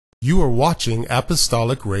You are watching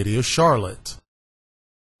Apostolic Radio Charlotte.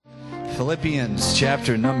 Philippians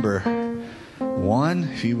chapter number 1.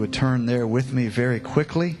 If you would turn there with me very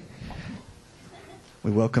quickly.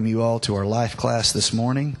 We welcome you all to our life class this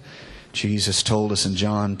morning. Jesus told us in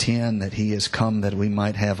John 10 that He has come that we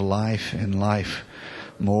might have life and life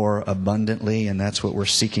more abundantly, and that's what we're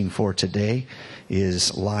seeking for today,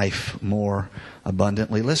 is life more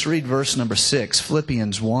abundantly. Let's read verse number 6,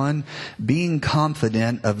 Philippians 1, being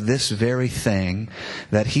confident of this very thing,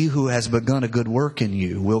 that He who has begun a good work in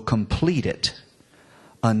you will complete it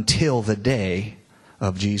until the day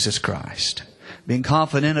of Jesus Christ. Being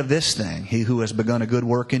confident of this thing, He who has begun a good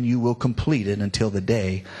work in you will complete it until the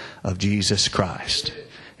day of Jesus Christ.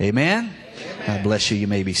 Amen? God bless you. You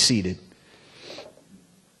may be seated.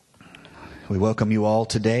 We welcome you all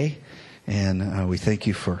today, and we thank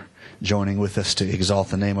you for joining with us to exalt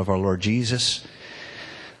the name of our Lord Jesus.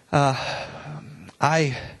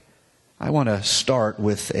 I want to start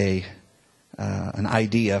with an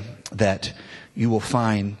idea that you will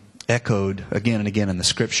find echoed again and again in the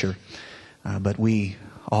Scripture, but we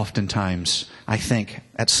oftentimes, I think,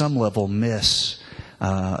 at some level miss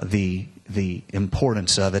the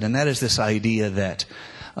importance of it, and that is this idea that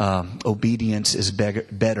obedience is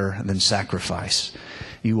better than sacrifice.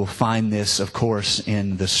 You will find this, of course,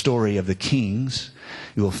 in the story of the kings.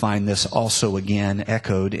 You will find this also again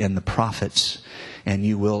echoed in the prophets. And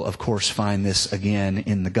you will, of course, find this again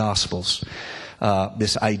in the Gospels.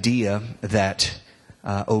 This idea that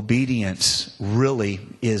obedience really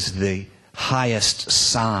is the highest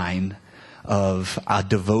sign of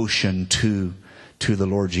devotion to the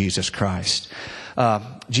Lord Jesus Christ.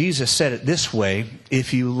 Jesus said it this way: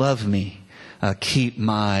 if you love me, keep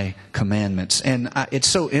my commandments. And it's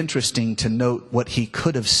so interesting to note what He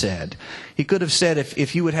could have said. He could have said,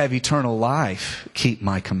 if you would have eternal life, keep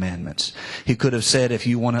my commandments. He could have said, if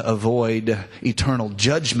you want to avoid eternal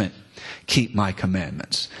judgment, keep my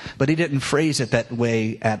commandments. But He didn't phrase it that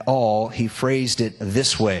way at all. He phrased it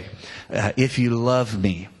this way: if you love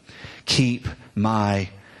me, keep my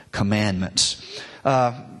commandments.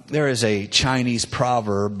 There is a Chinese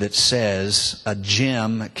proverb that says, a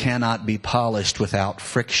gem cannot be polished without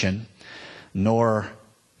friction, nor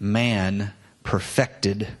man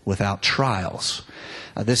perfected without trials.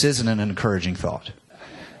 This isn't an encouraging thought.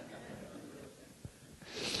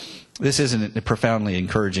 This isn't profoundly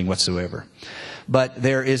encouraging whatsoever. But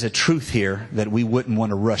there is a truth here that we wouldn't want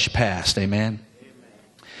to rush past. Amen?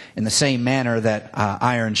 In the same manner that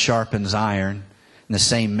iron sharpens iron, in the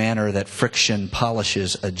same manner that friction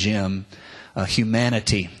polishes a gem,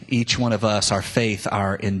 humanity, each one of us, our faith,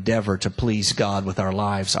 our endeavor to please God with our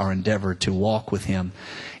lives, our endeavor to walk with Him,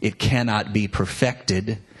 it cannot be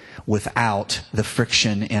perfected without the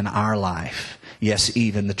friction in our life. Yes,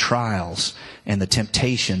 even the trials and the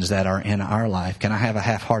temptations that are in our life. Can I have a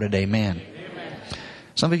half-hearted amen? Amen.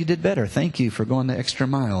 Some of you did better. Thank you for going the extra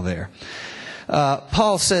mile there.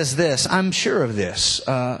 Paul says this, I'm sure of this,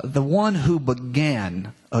 the one who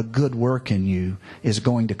began a good work in you is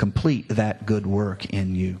going to complete that good work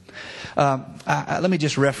in you. Let me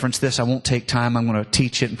just reference this. I won't take time. I'm going to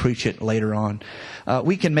teach it and preach it later on.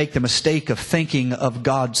 We can make the mistake of thinking of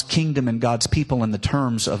God's kingdom and God's people in the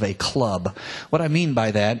terms of a club. What I mean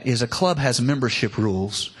by that is a club has membership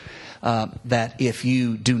rules. That if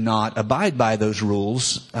you do not abide by those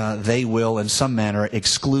rules, they will in some manner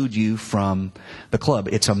exclude you from the club.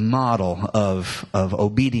 It's a model of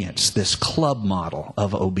obedience, this club model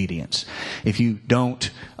of obedience. If you don't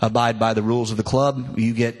abide by the rules of the club,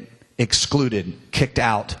 you get excluded, kicked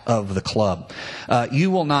out of the club. You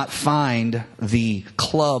will not find the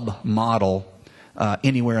club model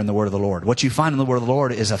anywhere in the Word of the Lord. What you find in the Word of the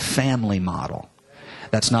Lord is a family model.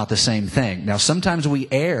 That's not the same thing. Now, sometimes we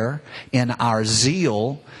err in our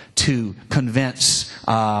zeal to convince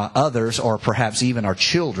others, or perhaps even our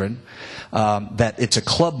children, that it's a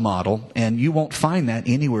club model, and you won't find that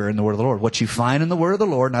anywhere in the Word of the Lord. What you find in the Word of the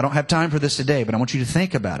Lord, and I don't have time for this today, but I want you to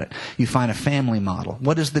think about it. You find a family model.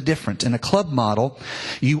 What is the difference? In a club model,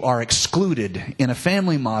 you are excluded. In a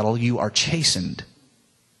family model, you are chastened.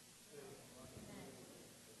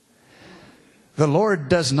 The Lord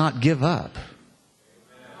does not give up.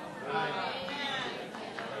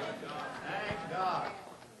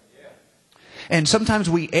 And sometimes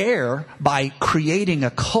we err by creating a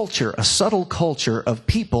culture, a subtle culture of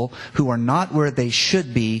people who are not where they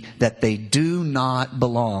should be, that they do not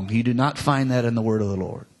belong. You do not find that in the Word of the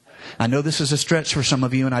Lord. I know this is a stretch for some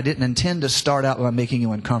of you, and I didn't intend to start out by making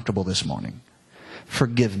you uncomfortable this morning.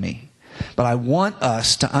 Forgive me. But I want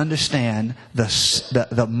us to understand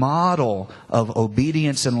the model of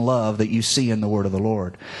obedience and love that you see in the Word of the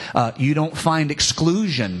Lord. You don't find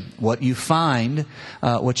exclusion. What you find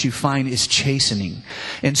is chastening.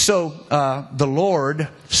 And so the Lord,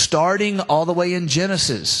 starting all the way in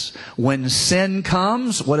Genesis, when sin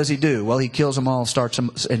comes, what does He do? Well, He kills them all, starts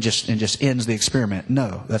them, and just ends the experiment.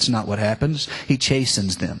 No, that's not what happens. He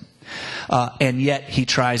chastens them. And yet He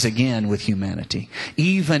tries again with humanity.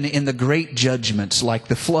 Even in the great judgments like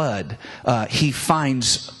the flood, He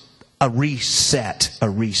finds a reset, a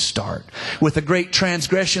restart. With the great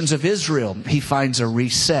transgressions of Israel, He finds a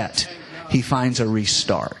reset. He finds a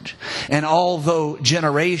restart. And although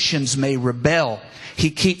generations may rebel, He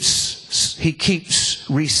keeps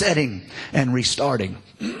resetting and restarting.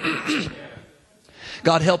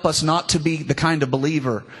 God help us not to be the kind of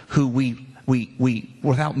believer who we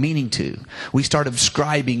without meaning to, we start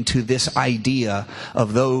ascribing to this idea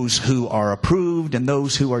of those who are approved and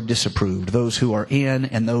those who are disapproved, those who are in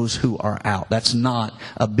and those who are out. That's not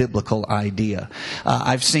a biblical idea.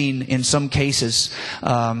 I've seen in some cases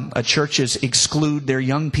churches exclude their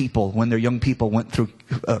young people when their young people went through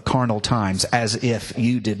carnal times, as if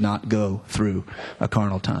you did not go through a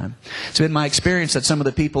carnal time. It's been my experience that some of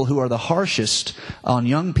the people who are the harshest on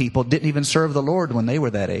young people didn't even serve the Lord when they were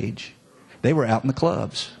that age. They were out in the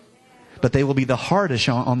clubs. But they will be the hardest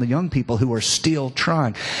on the young people who are still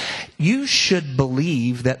trying. You should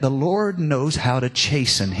believe that the Lord knows how to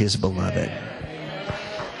chasten His beloved.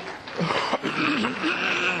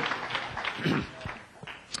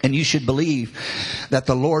 And you should believe that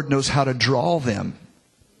the Lord knows how to draw them.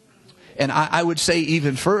 And I would say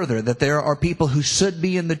even further that there are people who should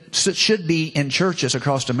be in churches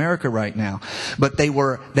across America right now, but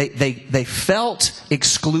they felt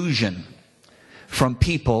exclusion from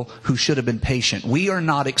people who should have been patient. We are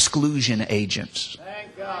not exclusion agents.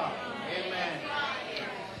 Thank God. Amen.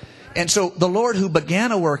 And so the Lord who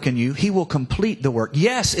began a work in you, He will complete the work.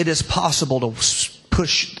 Yes, it is possible to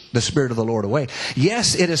push the Spirit of the Lord away.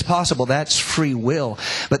 Yes, it is possible. That's free will.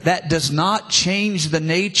 But that does not change the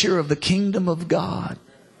nature of the kingdom of God.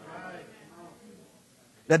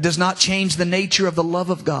 That does not change the nature of the love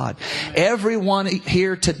of God. Everyone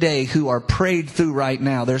here today who are prayed through right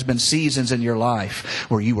now, there's been seasons in your life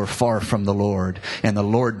where you were far from the Lord and the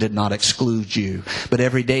Lord did not exclude you. But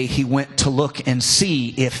every day He went to look and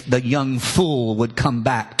see if the young fool would come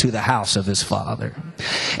back to the house of his father.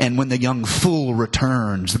 And when the young fool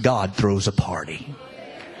returns, God throws a party.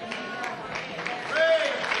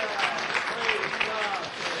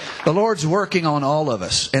 The Lord's working on all of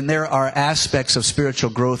us, and there are aspects of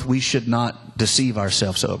spiritual growth we should not deceive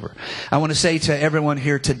ourselves over. I want to say to everyone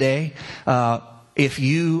here today, if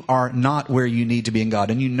you are not where you need to be in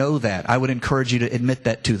God, and you know that, I would encourage you to admit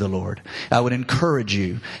that to the Lord. I would encourage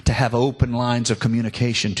you to have open lines of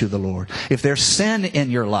communication to the Lord. If there's sin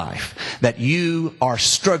in your life that you are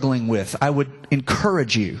struggling with, I would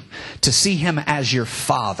encourage you to see Him as your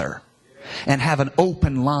Father and have an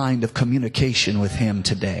open line of communication with Him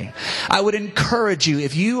today. I would encourage you,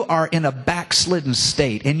 if you are in a backslidden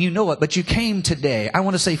state and you know it, but you came today, I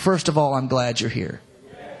want to say, first of all, I'm glad you're here.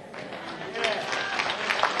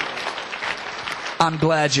 I'm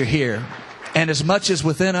glad you're here. And as much as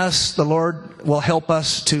within us, the Lord will help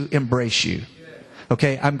us to embrace you.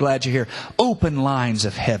 Okay, I'm glad you're here. Open lines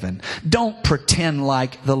of heaven. Don't pretend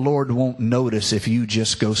like the Lord won't notice if you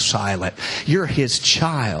just go silent. You're His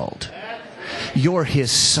child. You're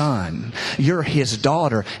His son. You're His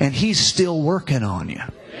daughter. And He's still working on you.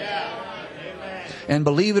 And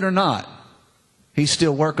believe it or not, He's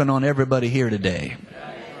still working on everybody here today.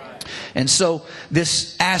 And so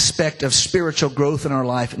this aspect of spiritual growth in our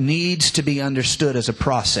life needs to be understood as a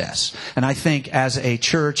process. And I think as a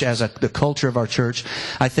church, the culture of our church,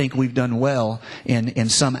 I think we've done well in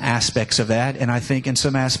some aspects of that. And I think in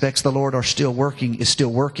some aspects the Lord is still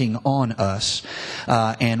working on us.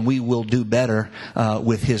 And we will do better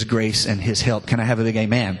with His grace and His help. Can I have a big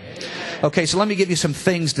amen? Okay, so let me give you some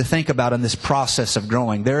things to think about in this process of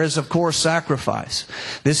growing. There is, of course, sacrifice.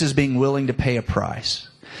 This is being willing to pay a price.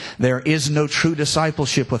 There is no true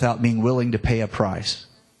discipleship without being willing to pay a price.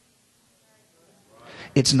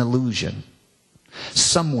 It's an illusion.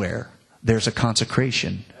 Somewhere there's a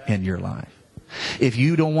consecration in your life. If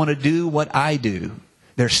you don't want to do what I do,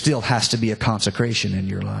 there still has to be a consecration in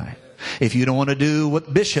your life. If you don't want to do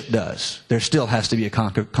what Bishop does, there still has to be a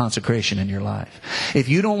consecration in your life. If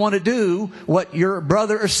you don't want to do what your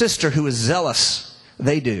brother or sister who is zealous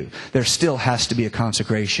they do, there still has to be a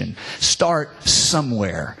consecration. Start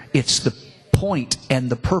somewhere. It's the point and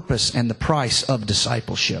the purpose and the price of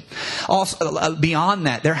discipleship. Also, beyond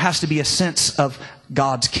that, there has to be a sense of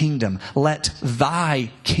God's kingdom. Let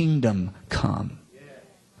thy kingdom come.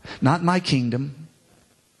 Not my kingdom.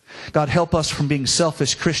 God, help us from being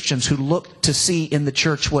selfish Christians who look to see in the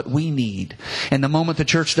church what we need. And the moment the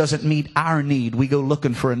church doesn't meet our need, we go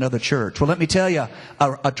looking for another church. Well, let me tell you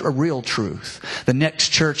a real truth. The next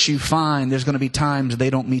church you find, there's going to be times they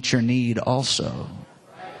don't meet your need also.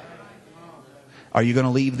 Are you going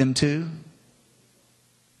to leave them too?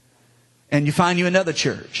 And you find you another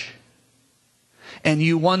church. And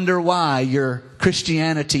you wonder why your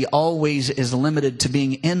Christianity always is limited to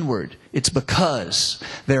being inward. It's because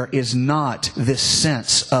there is not this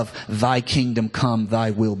sense of thy kingdom come,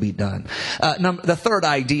 thy will be done. The third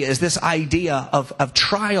idea is this idea of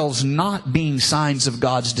trials not being signs of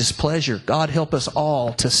God's displeasure. God help us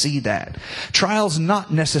all to see that. Trials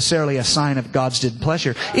not necessarily a sign of God's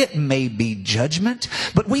displeasure. It may be judgment,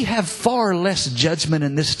 but we have far less judgment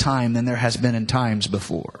in this time than there has been in times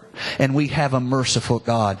before. And we have a merciful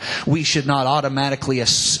God. We should not automatically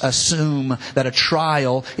assume that a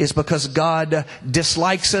trial is because God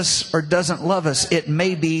dislikes us or doesn't love us. It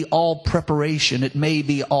may be all preparation. It may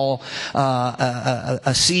be all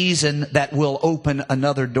a season that will open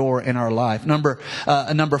another door in our life. Number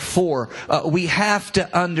 4, we have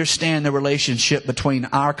to understand the relationship between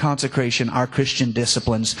our consecration, our Christian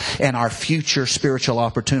disciplines, and our future spiritual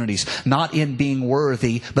opportunities. Not in being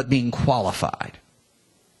worthy, but being qualified.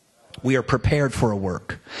 We are prepared for a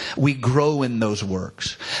work. We grow in those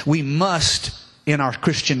works. We must, in our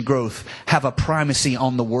Christian growth, have a primacy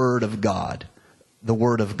on the Word of God. The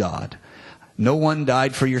Word of God. No one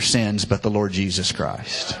died for your sins but the Lord Jesus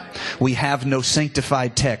Christ. We have no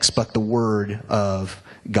sanctified text but the Word of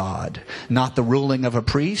God. Not the ruling of a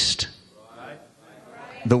priest.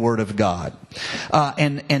 The Word of God.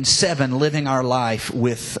 And 7, living our life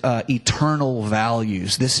with eternal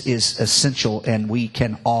values. This is essential, and we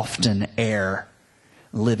can often err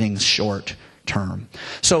living short term.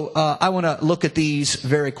 So I want to look at these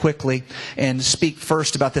very quickly and speak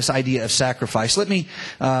first about this idea of sacrifice. Let me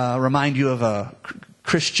remind you of a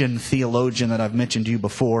Christian theologian that I've mentioned to you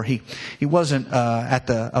before. He wasn't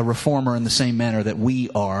a reformer in the same manner that we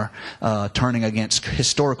are, turning against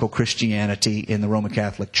historical Christianity in the Roman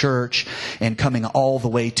Catholic Church and coming all the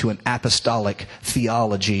way to an apostolic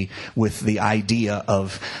theology with the idea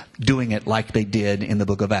of doing it like they did in the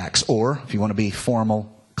book of Acts. Or, if you want to be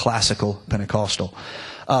formal, classical Pentecostal.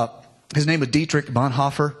 His name was Dietrich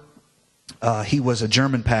Bonhoeffer. He was a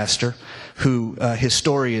German pastor who his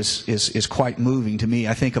story is quite moving to me.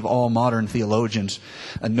 I think of all modern theologians,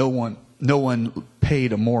 no one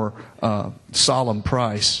paid a more solemn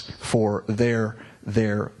price for their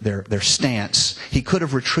stance. He could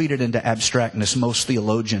have retreated into abstractness. Most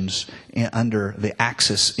theologians under the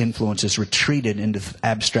Axis influences retreated into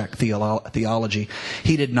abstract theology.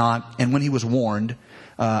 He did not, and when he was warned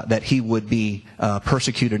that he would be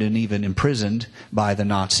persecuted and even imprisoned by the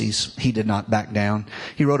Nazis, he did not back down.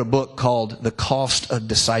 He wrote a book called The Cost of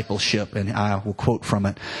Discipleship, and I will quote from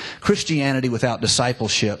it. Christianity without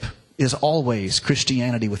discipleship is always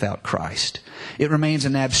Christianity without Christ. It remains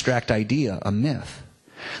an abstract idea, a myth.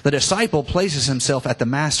 The disciple places himself at the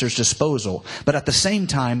master's disposal, but at the same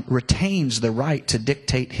time retains the right to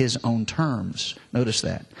dictate his own terms. Notice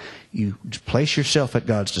that. You place yourself at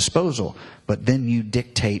God's disposal, but then you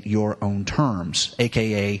dictate your own terms,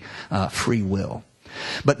 aka free will.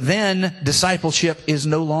 But then discipleship is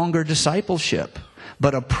no longer discipleship,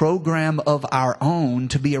 but a program of our own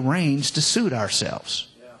to be arranged to suit ourselves.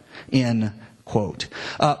 End quote.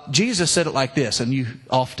 Jesus said it like this, and you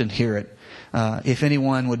often hear it. If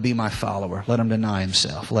anyone would be my follower, let him deny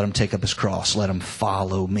himself. Let him take up his cross. Let him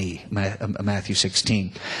follow me. Matthew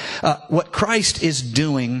 16. What Christ is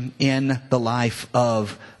doing in the life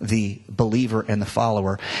of the believer and the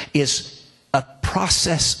follower is a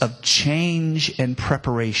process of change and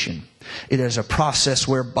preparation. It is a process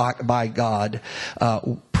whereby God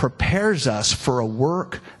prepares us for a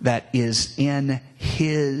work that is in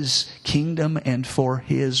His kingdom and for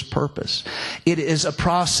His purpose. It is a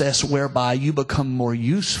process whereby you become more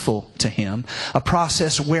useful to Him. A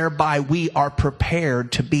process whereby we are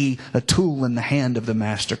prepared to be a tool in the hand of the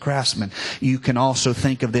master craftsman. You can also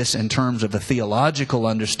think of this in terms of a theological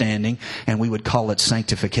understanding, and we would call it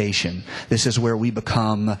sanctification. This is where we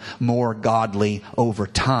become more godly over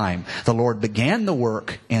time. The Lord began the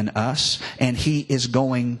work in us, and He is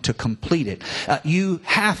going to complete it. You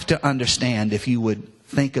have to understand, if you would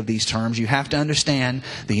think of these terms, you have to understand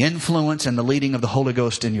the influence and the leading of the Holy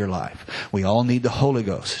Ghost in your life. We all need the Holy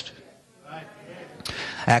Ghost.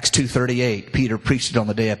 Acts 2:38, Peter preached it on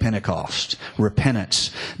the day of Pentecost.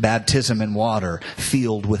 Repentance, baptism in water,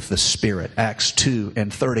 filled with the Spirit. Acts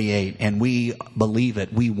 2:38, and we believe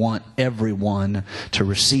it. We want everyone to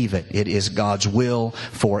receive it. It is God's will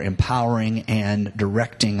for empowering and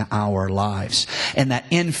directing our lives. And that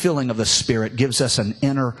infilling of the Spirit gives us an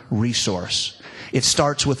inner resource. It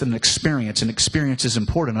starts with an experience, and experience is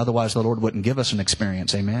important. Otherwise, the Lord wouldn't give us an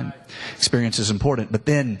experience. Amen? Experience is important, but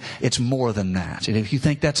then it's more than that. And if you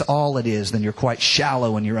think that's all it is, then you're quite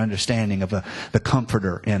shallow in your understanding of the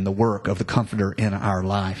Comforter and the work of the Comforter in our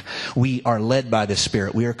life. We are led by the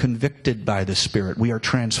Spirit. We are convicted by the Spirit. We are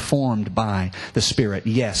transformed by the Spirit.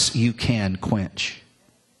 Yes, you can quench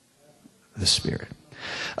the Spirit.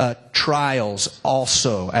 Trials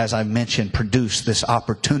also, as I mentioned, produce this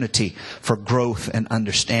opportunity for growth and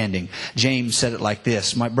understanding. James said it like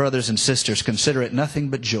this: my brothers and sisters, consider it nothing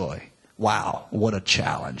but joy. Wow, what a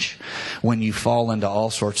challenge when you fall into all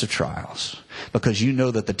sorts of trials, because you know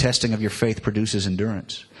that the testing of your faith produces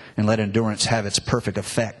endurance. And let endurance have its perfect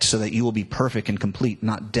effect, so that you will be perfect and complete,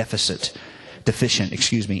 not deficient,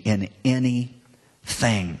 in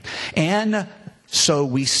anything. And so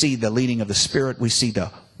we see the leading of the Spirit. We see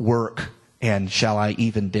the work, and shall I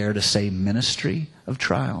even dare to say ministry of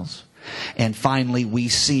trials. And finally, we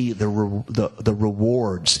see the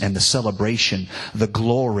rewards and the celebration, the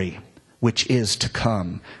glory which is to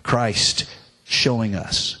come. Christ showing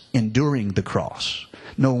us, enduring the cross.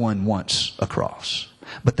 No one wants a cross,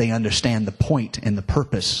 but they understand the point and the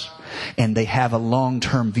purpose. And they have a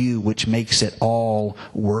long-term view which makes it all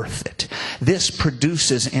worth it. This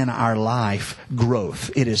produces in our life growth.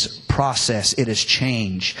 It is process. It is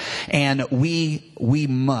change. And we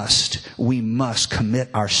must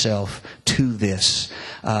commit ourselves to this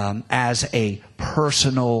as a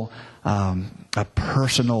personal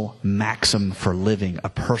maxim for living, a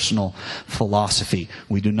personal philosophy.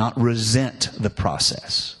 We do not resent the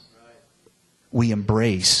process. We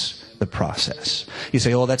embrace the process. You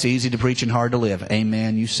say, oh, that's easy to preach and hard to live.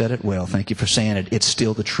 Amen. You said it well. Thank you for saying it. It's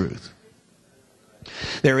still the truth.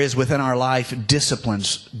 There is within our life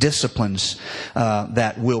disciplines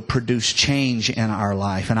that will produce change in our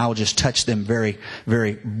life. And I will just touch them very,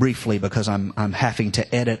 very briefly, because I'm having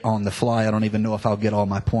to edit on the fly. I don't even know if I'll get all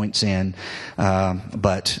my points in.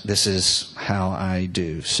 But this is how I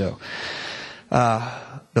do. So,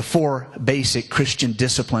 the 4 basic Christian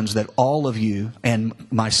disciplines that all of you, and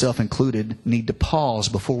myself included, need to pause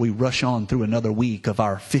before we rush on through another week of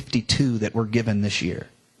our 52 that we're given this year.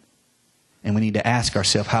 And we need to ask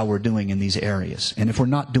ourselves how we're doing in these areas. And if we're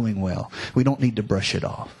not doing well, we don't need to brush it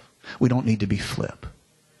off. We don't need to be flip.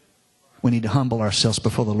 We need to humble ourselves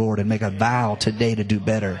before the Lord and make a vow today to do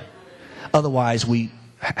better. Otherwise,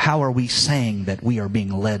 how are we saying that we are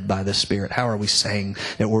being led by the Spirit? How are we saying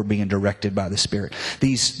that we're being directed by the Spirit?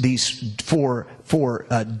 These four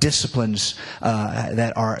disciplines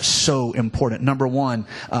that are so important. Number one,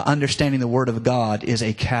 understanding the Word of God is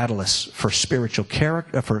a catalyst for spiritual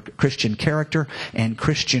character, for Christian character and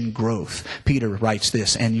Christian growth. Peter writes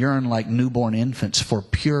this: and yearn like newborn infants for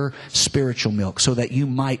pure spiritual milk, so that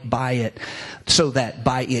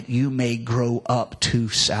by it you may grow up to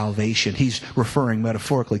salvation. He's referring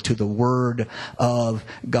metaphorically to the Word of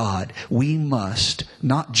God. We must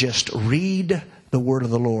not just read the Word of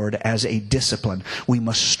the Lord as a discipline. We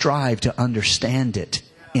must strive to understand it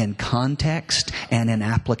in context and in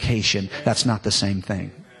application. That's not the same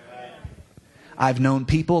thing. I've known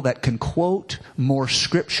people that can quote more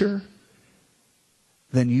Scripture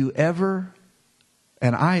than you ever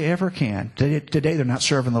and I ever can. Today they're not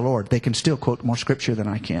serving the Lord. They can still quote more Scripture than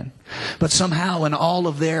I can. But somehow in all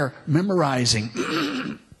of their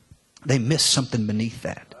memorizing, they miss something beneath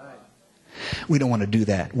that. We don't want to do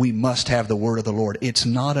that. We must have the Word of the Lord. It's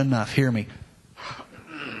not enough, hear me.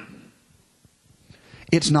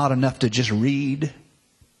 It's not enough to just read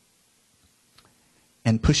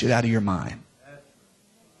and push it out of your mind.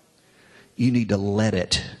 You need to let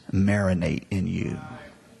it marinate in you.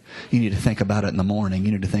 You need to think about it in the morning.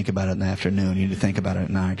 You need to think about it in the afternoon. You need to think about it at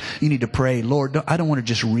night. You need to pray, Lord, I don't want to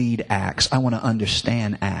just read Acts. I want to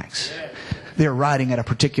understand Acts. They're writing at a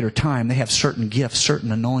particular time. They have certain gifts,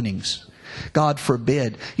 certain anointings. God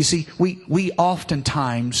forbid. You see, we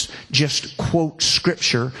oftentimes just quote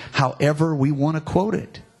Scripture however we want to quote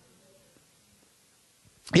it.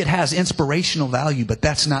 It has inspirational value, but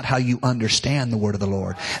that's not how you understand the Word of the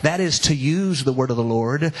Lord. That is to use the Word of the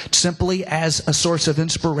Lord simply as a source of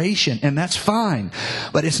inspiration, and that's fine.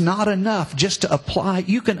 But it's not enough just to apply.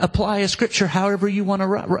 You can apply a Scripture however you want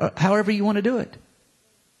to do it.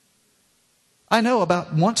 I know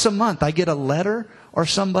about once a month I get a letter or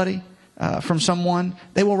somebody from someone,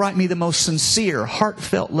 they will write me the most sincere,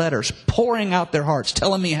 heartfelt letters, pouring out their hearts,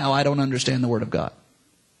 telling me how I don't understand the Word of God.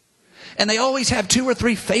 And they always have 2 or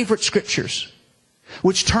 3 favorite scriptures,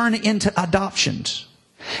 which turn into adoptions.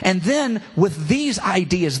 And then with these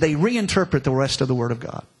ideas, they reinterpret the rest of the Word of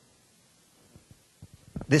God.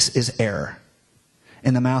 This is error.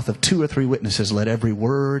 In the mouth of 2 or 3 witnesses, let every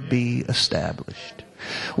word be established.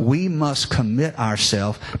 We must commit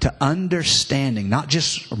ourselves to understanding, not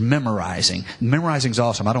just memorizing. Memorizing is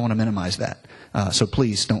awesome. I don't want to minimize that. So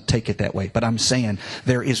please don't take it that way. But I'm saying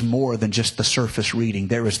there is more than just the surface reading.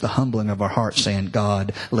 There is the humbling of our hearts saying,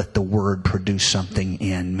 God, let the Word produce something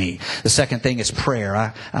in me. The second thing is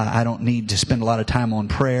prayer. I don't need to spend a lot of time on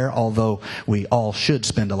prayer, although we all should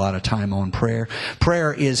spend a lot of time on prayer.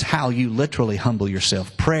 Prayer is how you literally humble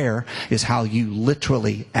yourself. Prayer is how you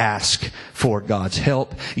literally ask for God's help.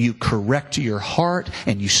 You correct your heart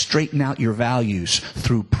and you straighten out your values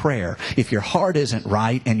through prayer. If your heart isn't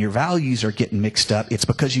right and your values are getting mixed up, it's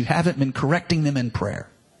because you haven't been correcting them in prayer.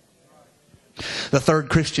 The third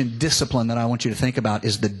Christian discipline that I want you to think about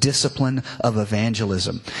is the discipline of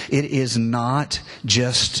evangelism. It is not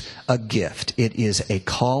just a gift. It is a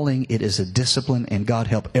calling. It is a discipline. And God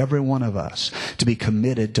help every one of us to be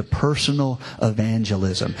committed to personal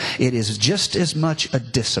evangelism. It is just as much a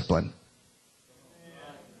discipline.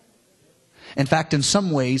 In fact, in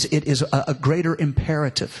some ways, it is a greater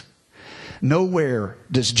imperative. Nowhere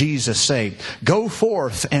does Jesus say, go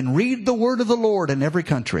forth and read the word of the Lord in every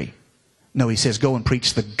country. No, he says, go and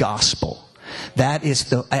preach the gospel. That is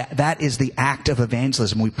the act of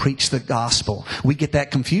evangelism. We preach the gospel. We get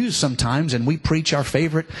that confused sometimes, and we preach our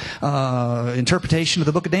favorite interpretation of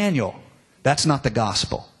the book of Daniel. That's not the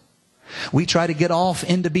gospel. We try to get off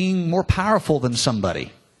into being more powerful than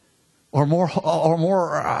somebody, or more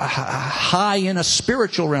high in a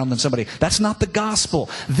spiritual realm than somebody. That's not the gospel.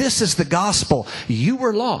 This is the gospel. You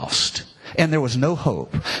were lost and there was no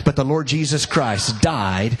hope, but the Lord Jesus Christ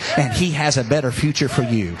died and He has a better future for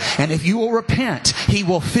you. And if you will repent, He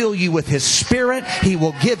will fill you with His Spirit. He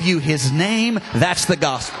will give you His name. That's the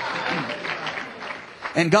gospel.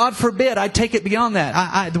 And God forbid I take it beyond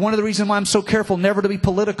that. One of the reasons why I'm so careful never to be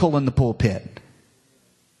political in the pulpit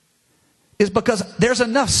is because there's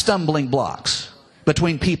enough stumbling blocks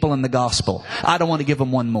between people and the gospel. I don't want to give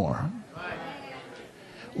them one more.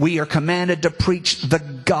 We are commanded to preach the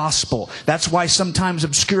gospel. That's why sometimes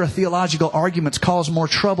obscure theological arguments cause more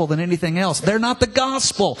trouble than anything else. They're not the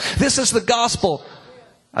gospel. This is the gospel.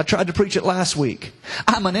 I tried to preach it last week.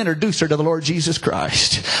 I'm an introducer to the Lord Jesus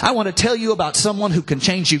Christ. I want to tell you about someone who can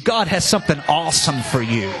change you. God has something awesome for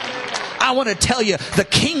you. I want to tell you the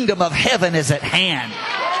kingdom of heaven is at hand.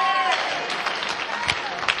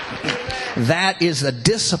 That is a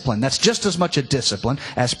discipline. That's just as much a discipline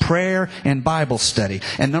as prayer and Bible study.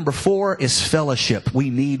 And number 4 is fellowship. We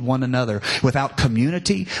need one another. Without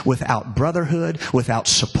community, without brotherhood, without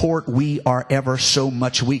support, we are ever so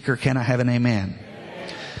much weaker. Can I have an amen?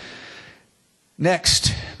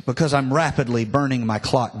 Next, because I'm rapidly burning my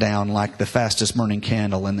clock down like the fastest burning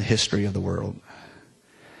candle in the history of the world,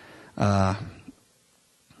 I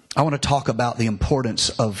want to talk about the importance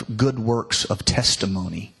of good works of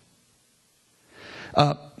testimony.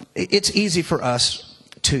 It's easy for us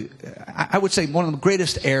to, I would say one of the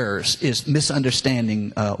greatest errors is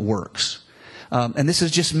misunderstanding works. And this is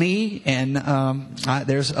just me, and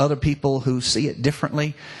there's other people who see it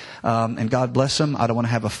differently. And God bless them. I don't want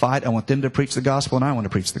to have a fight. I want them to preach the gospel, and I want to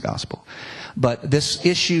preach the gospel. But this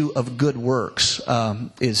issue of good works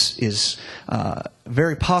is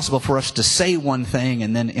very possible for us to say one thing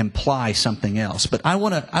and then imply something else. But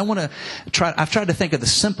I've tried to think of the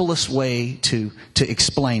simplest way to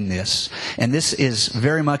explain this. And this is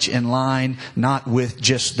very much in line, not with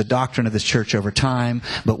just the doctrine of this church over time,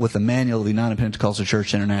 but with the manual of the United Pentecostal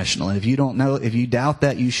Church International. And if you doubt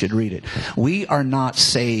that, you should read it. We are not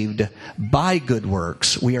saved by good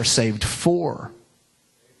works. We are saved for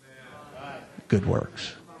good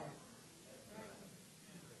works.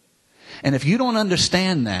 And if you don't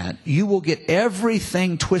understand that, you will get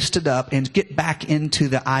everything twisted up and get back into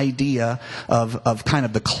the idea of kind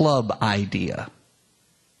of the club idea,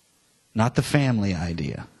 not the family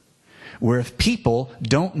idea. Where if people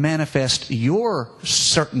don't manifest your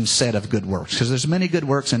certain set of good works, because there's many good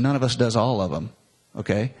works and none of us does all of them,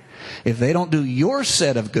 okay? If they don't do your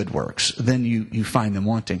set of good works, then you find them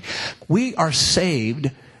wanting. We are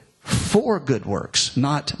saved for good works,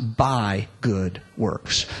 not by good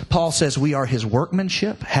works. Paul says we are His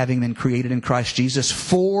workmanship, having been created in Christ Jesus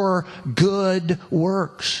for good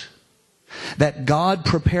works. that God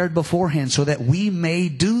prepared beforehand so that we may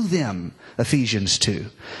do them. Ephesians 2.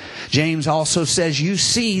 James also says, you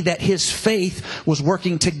see that his faith was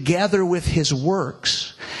working together with his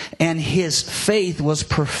works, and his faith was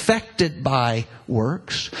perfected by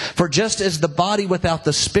works. For just as the body without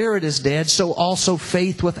the spirit is dead, so also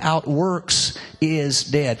faith without works is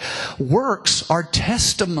dead. Works are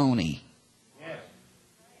testimony.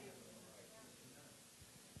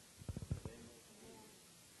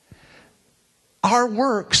 Our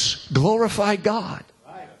works glorify God.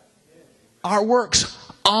 Our works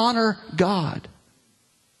honor God.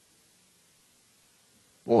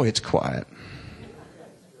 Boy, it's quiet.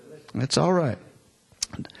 It's all right.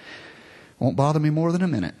 Won't bother me more than a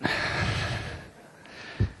minute.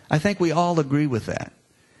 I think we all agree with that.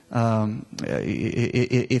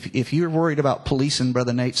 If you're worried about policing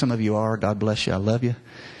Brother Nate, some of you are. God bless you. I love you.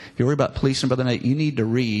 If you're worried about policing Brother Nate, you need to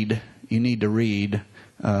read the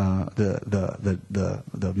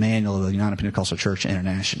manual of the United Pentecostal Church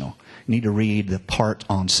International. You need to read the part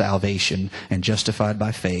on salvation and justified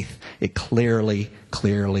by faith. It clearly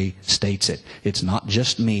states it. It's not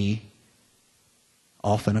just me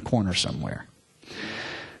off in a corner somewhere.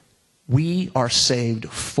 We are saved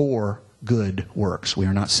for good works. We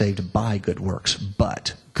are not saved by good works,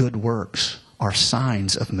 but good works are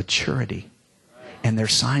signs of maturity, and they're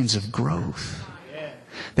signs of growth.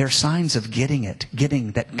 They're signs of getting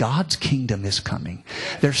that God's kingdom is coming.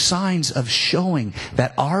 They're signs of showing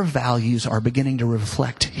that our values are beginning to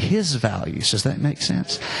reflect His values. Does that make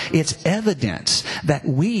sense? It's evidence that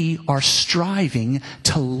we are striving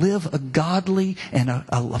to live a godly and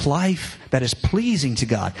a life that is pleasing to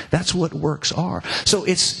God. That's what works are. So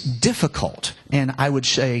it's difficult, and I would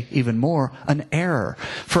say even more, an error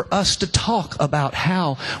for us to talk about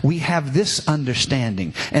how we have this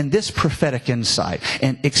understanding and this prophetic insight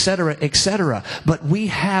and etc., but we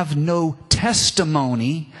have no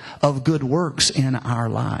testimony of good works in our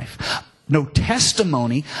life. No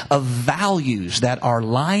testimony of values that are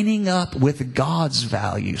lining up with God's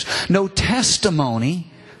values. No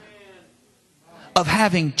testimony of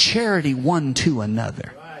having charity one to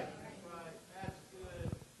another.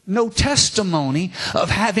 No testimony of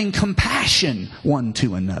having compassion one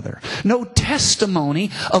to another. No testimony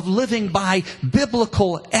of living by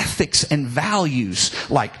biblical ethics and values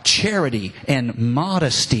like charity and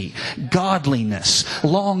modesty, godliness,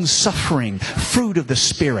 long-suffering, fruit of the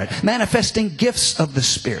Spirit, manifesting gifts of the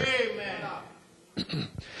Spirit. Amen.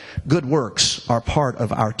 Good works are part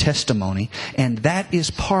of our testimony, and that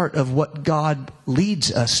is part of what God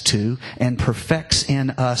leads us to and perfects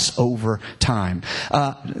in us over time.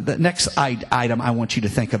 The next item I want you to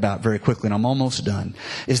think about very quickly, and I'm almost done,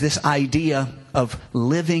 is this idea of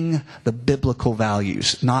living the biblical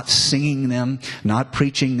values. Not singing them, not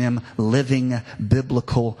preaching them, living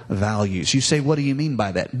biblical values. You say, what do you mean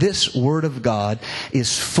by that? This Word of God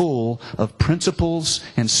is full of principles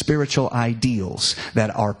and spiritual ideals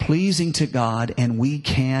that are pleasing to God, and we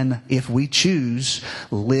can, if we choose,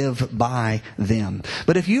 live by them.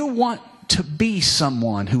 But if you want to be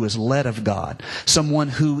someone who is led of God, someone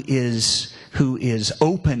who is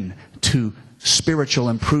open to spiritual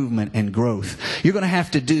improvement and growth, you're going to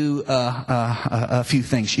have to do a few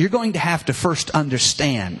things. You're going to have to first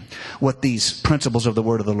understand what these principles of the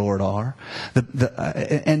Word of the Lord are.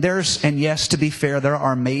 And yes, to be fair, there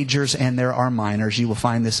are majors and there are minors. You will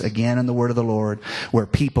find this again in the Word of the Lord, where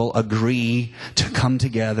people agree to come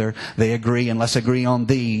together. They agree and let's agree on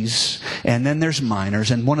these. And then there's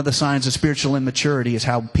minors. And one of the signs of spiritual immaturity is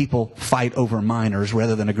how people fight over minors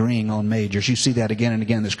rather than agreeing on majors. You see that again and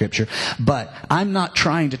again in the Scripture. But I'm not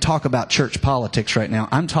trying to talk about church politics right now.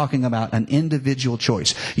 I'm talking about an individual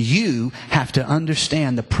choice. You have to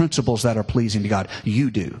understand the principles that are pleasing to God.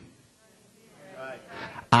 You do.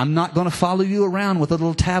 I'm not going to follow you around with a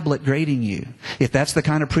little tablet grading you. If that's the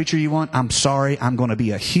kind of preacher you want, I'm sorry, I'm going to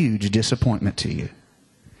be a huge disappointment to you.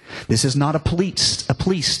 This is not a police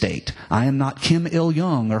state. I am not Kim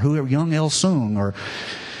Il-jung or whoever, Young Il-sung or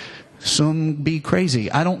Sung Be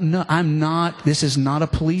Crazy. I don't know. This is not a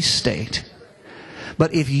police state.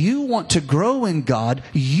 But if you want to grow in God,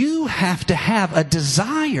 you have to have a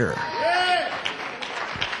desire.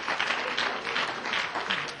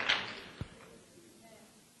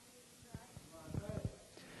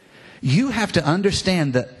 You have to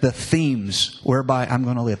understand the themes whereby I'm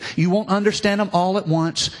going to live. You won't understand them all at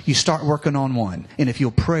once. You start working on one. And if you'll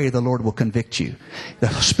pray, the Lord will convict you. The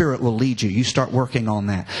Spirit will lead you. You start working on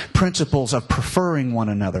that. Principles of preferring one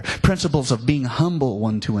another. Principles of being humble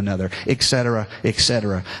one to another, etc.,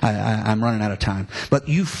 etc. I'm running out of time. But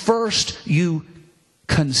you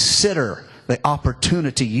consider the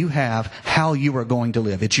opportunity you have how you are going to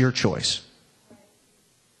live. It's your choice.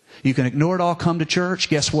 You can ignore it all, come to church.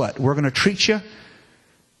 Guess what? We're going to treat you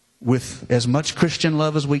with as much Christian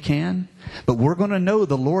love as we can, but we're going to know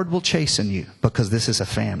the Lord will chasten you because this is a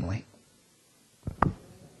family.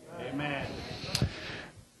 Amen.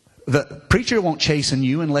 The preacher won't chasten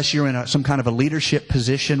you unless you're in some kind of a leadership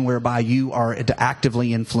position whereby you are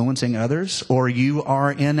actively influencing others, or you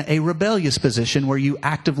are in a rebellious position where you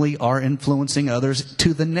actively are influencing others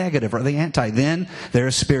to the negative or the anti. Then there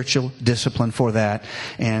is spiritual discipline for that,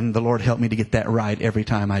 and the Lord help me to get that right every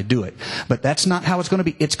time I do it. But that's not how it's going to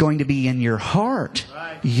be. It's going to be in your heart.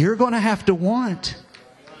 You're going to have to want.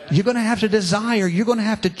 You're going to have to desire. You're going to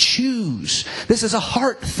have to choose. This is a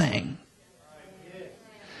heart thing.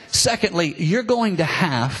 Secondly, you're going to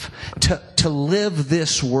have to live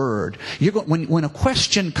this word. When a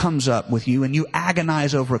question comes up with you and you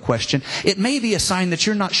agonize over a question, it may be a sign that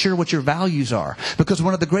you're not sure what your values are. Because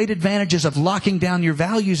one of the great advantages of locking down your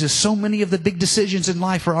values is so many of the big decisions in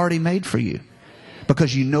life are already made for you.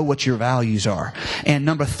 Because you know what your values are. And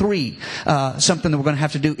number three, something that we're going to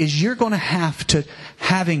have to do is you're going to have to,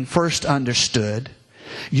 having first understood,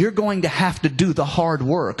 you're going to have to do the hard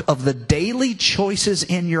work of the daily choices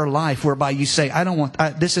in your life whereby you say,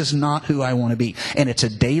 this is not who I want to be. And it's a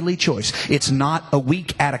daily choice. It's not a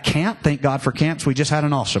week at a camp. Thank God for camps. We just had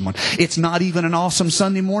an awesome one. It's not even an awesome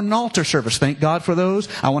Sunday morning altar service. Thank God for those.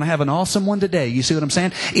 I want to have an awesome one today. You see what I'm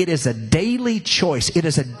saying? It is a daily choice. It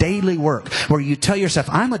is a daily work where you tell yourself,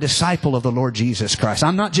 I'm a disciple of the Lord Jesus Christ.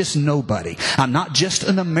 I'm not just nobody. I'm not just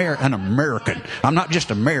an American. I'm not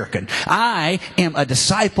just American. I am a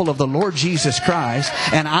disciple of the Lord Jesus Christ,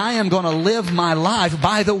 and I am going to live my life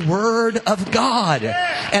by the Word of God.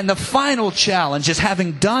 And the final challenge is,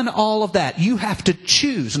 having done all of that, you have to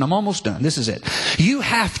choose, and I'm almost done. This is it. You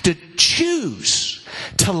have to choose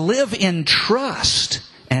to live in trust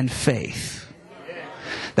and faith.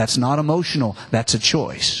 That's not emotional. That's a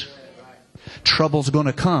choice. Trouble's going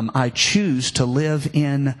to come. I choose to live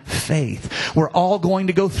in faith. We're all going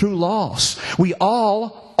to go through loss.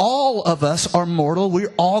 All of us are mortal.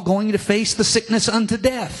 We're all going to face the sickness unto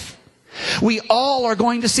death. We all are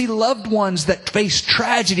going to see loved ones that face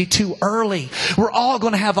tragedy too early. We're all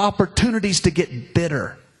going to have opportunities to get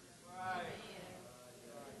bitter.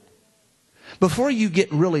 Before you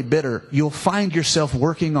get really bitter, you'll find yourself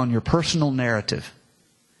working on your personal narrative,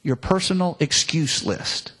 your personal excuse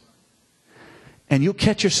list. And you'll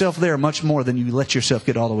catch yourself there much more than you let yourself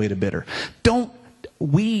get all the way to bitter. Don't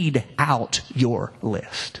weed out your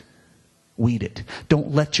list. Weed it.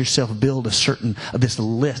 Don't let yourself build this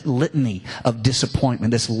litany of disappointment,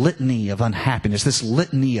 this litany of unhappiness, this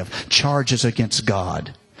litany of charges against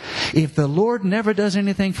God. If the Lord never does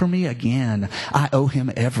anything for me again, I owe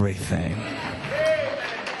Him everything.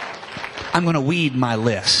 I'm going to weed my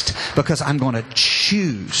list because I'm going to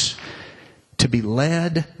choose to be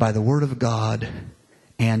led by the Word of God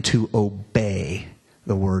and to obey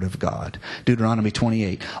the Word of God. Deuteronomy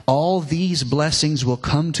 28. All these blessings will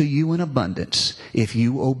come to you in abundance if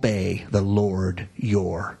you obey the Lord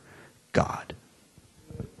your God.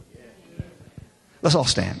 Let's all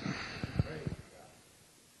stand.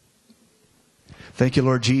 Thank you,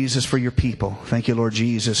 Lord Jesus, for your people. Thank you, Lord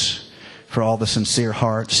Jesus, for all the sincere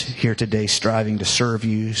hearts here today striving to serve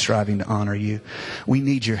you, striving to honor you. We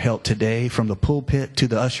need your help today, from the pulpit to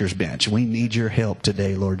the usher's bench. We need your help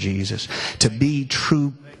today, Lord Jesus, to be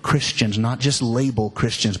true Christians, not just label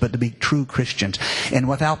Christians, but to be true Christians. And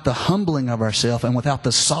without the humbling of ourselves and without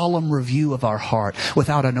the solemn review of our heart,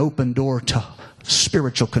 without an open door to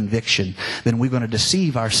spiritual conviction, then we're going to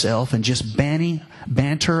deceive ourselves and just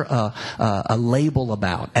banter a label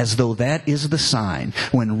about as though that is the sign,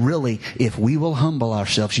 when really, if we will humble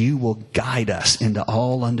ourselves, you will guide us into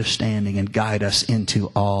all understanding and guide us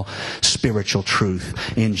into all spiritual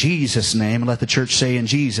truth. In Jesus' name, let the church say, in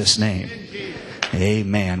Jesus' name.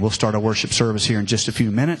 Amen. We'll start our worship service here in just a few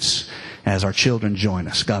minutes as our children join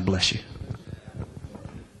us. God bless you.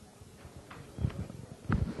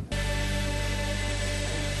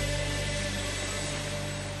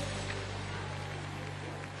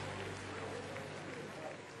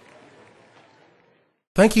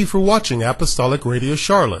 Thank you for watching Apostolic Radio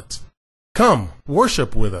Charlotte. Come,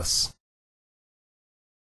 worship with us.